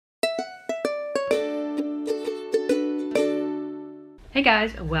Hey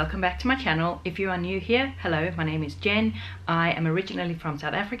guys, welcome back to my channel. If you are new here, hello, my name is Jen. I am originally from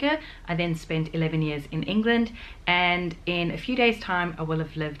South Africa. I then spent 11 years in England, and in a few days time I will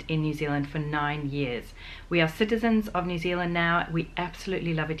have lived in New Zealand for 9 years. We are citizens of New Zealand now. We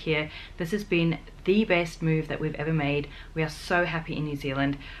absolutely love it here. This has been the best move that we've ever made. We are so happy in New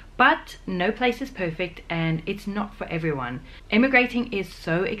Zealand. But no place is perfect, and it's not for everyone. Immigrating is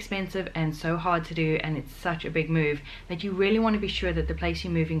so expensive and so hard to do, and it's such a big move that you really want to be sure that the place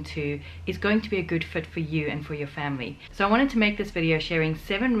you're moving to is going to be a good fit for you and for your family. So I wanted to make this video sharing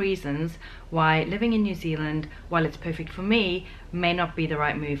 7 reasons why living in New Zealand, while it's perfect for me, may not be the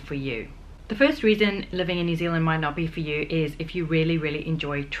right move for you. The first reason living in New Zealand might not be for you is if you really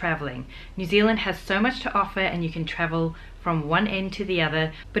enjoy traveling. New Zealand has so much to offer and you can travel from one end to the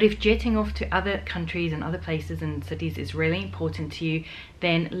other, but if jetting off to other countries and other places and cities is really important to you,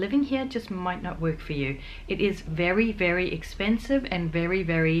 then living here just might not work for you. It is very expensive and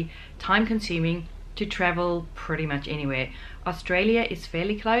very time consuming to travel pretty much anywhere. Australia is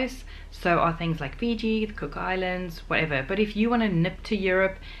fairly close, so are things like Fiji, the Cook Islands, whatever. But if you want to nip to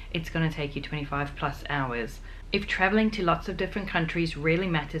Europe, it's going to take you 25+ hours. If traveling to lots of different countries really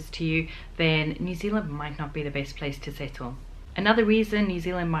matters to you, then New Zealand might not be the best place to settle. Another reason New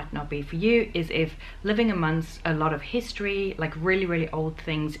Zealand might not be for you is if living amongst a lot of history, like really old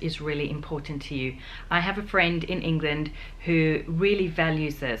things, is really important to you. I have a friend in England who really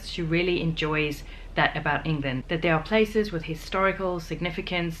values this. She really enjoys that about England, that there are places with historical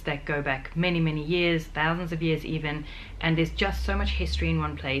significance that go back many years, thousands of years even, and there's just so much history in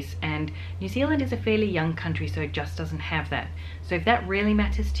one place, and New Zealand is a fairly young country, so it just doesn't have that. So if that really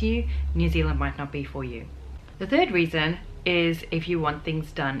matters to you, New Zealand might not be for you. The third reason is if you want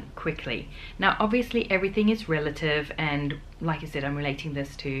things done quickly. Now obviously everything is relative, and like I said, I'm relating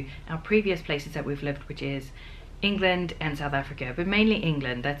this to our previous places that we've lived, which is England and South Africa, but mainly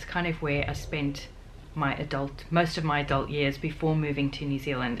England. That's kind of where I spent most of my adult years before moving to New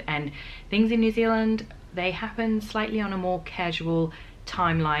Zealand. And things in New Zealand, they happen slightly on a more casual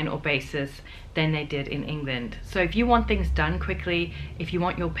timeline or basis than they did in England. So if you want things done quickly, if you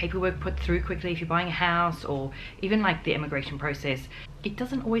want your paperwork put through quickly, if you're buying a house, or even like the immigration process, it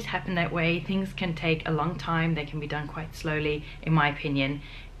doesn't always happen that way. Things can take a long time. They can be done quite slowly, in my opinion,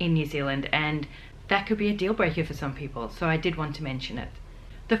 in New Zealand, and that could be a deal breaker for some people. So I did want to mention it.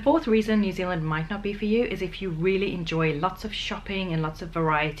 The fourth reason New Zealand might not be for you is if you really enjoy lots of shopping and lots of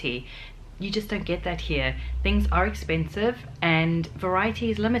variety. You just don't get that here. Things are expensive and variety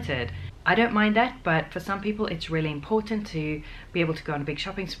is limited. I don't mind that, but for some people it's really important to be able to go on a big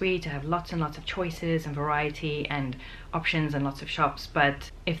shopping spree, to have lots and lots of choices and variety and options and lots of shops.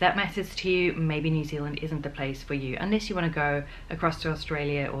 But if that matters to you, maybe New Zealand isn't the place for you, unless you want to go across to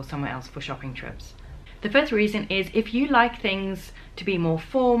Australia or somewhere else for shopping trips. The fifth reason is if you like things to be more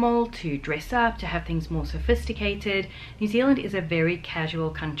formal, to dress up, to have things more sophisticated. New Zealand is a very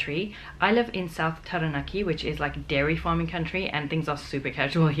casual country. I live in South Taranaki, which is like dairy farming country, and things are super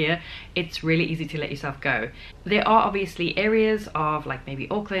casual here. It's really easy to let yourself go. There are obviously areas of like maybe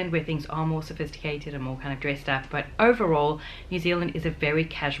Auckland where things are more sophisticated and more kind of dressed up, but overall New Zealand is a very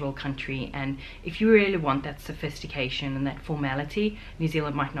casual country, and if you really want that sophistication and that formality, New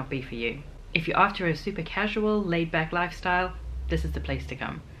Zealand might not be for you. If you're after a super casual, laid-back lifestyle, this is the place to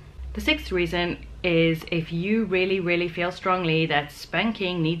come. The sixth reason is if you really feel strongly that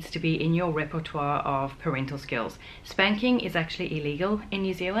spanking needs to be in your repertoire of parental skills. Spanking is actually illegal in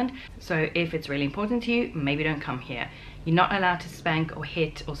New Zealand, so if it's really important to you, maybe don't come here. You're not allowed to spank or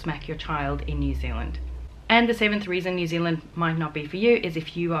hit or smack your child in New Zealand. And the seventh reason New Zealand might not be for you is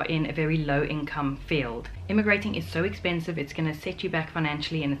if you are in a very low income field. Immigrating is so expensive, it's going to set you back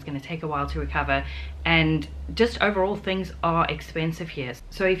financially, and it's going to take a while to recover, and just overall things are expensive here.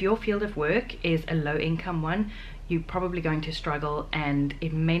 So if your field of work is a low income one, you're probably going to struggle, and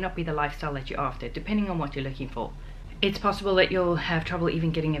it may not be the lifestyle that you're after, depending on what you're looking for. It's possible that you'll have trouble even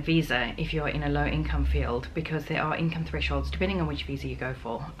getting a visa if you're in a low income field, because there are income thresholds depending on which visa you go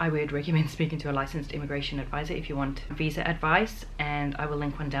for. I would recommend speaking to a licensed immigration advisor if you want visa advice, and I will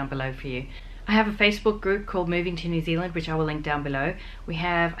link one down below for you. I have a Facebook group called Moving to New Zealand, which I will link down below. We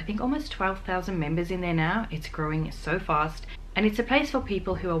have, I think, almost 12,000 members in there now. It's growing so fast. And it's a place for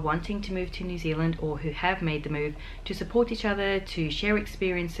people who are wanting to move to New Zealand or who have made the move to support each other, to share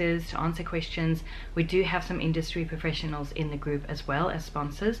experiences, to answer questions. We do have some industry professionals in the group as well as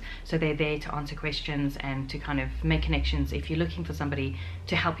sponsors, so they're there to answer questions and to kind of make connections if you're looking for somebody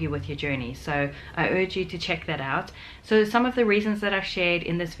to help you with your journey. So I urge you to check that out. So some of the reasons that I've shared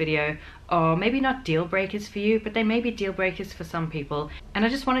in this video are maybe not deal breakers for you, but they may be deal breakers for some people. And I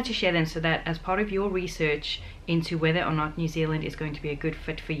just wanted to share them so that as part of your research into whether or not New Zealand is going to be a good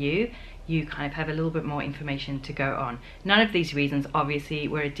fit for you, you kind of have a little bit more information to go on. None of these reasons obviously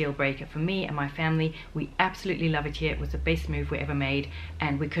were a deal breaker for me and my family. We absolutely love it here. It was the best move we ever made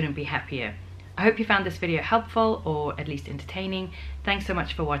and we couldn't be happier. I hope you found this video helpful or at least entertaining. Thanks so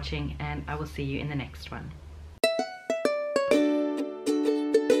much for watching, and I will see you in the next one.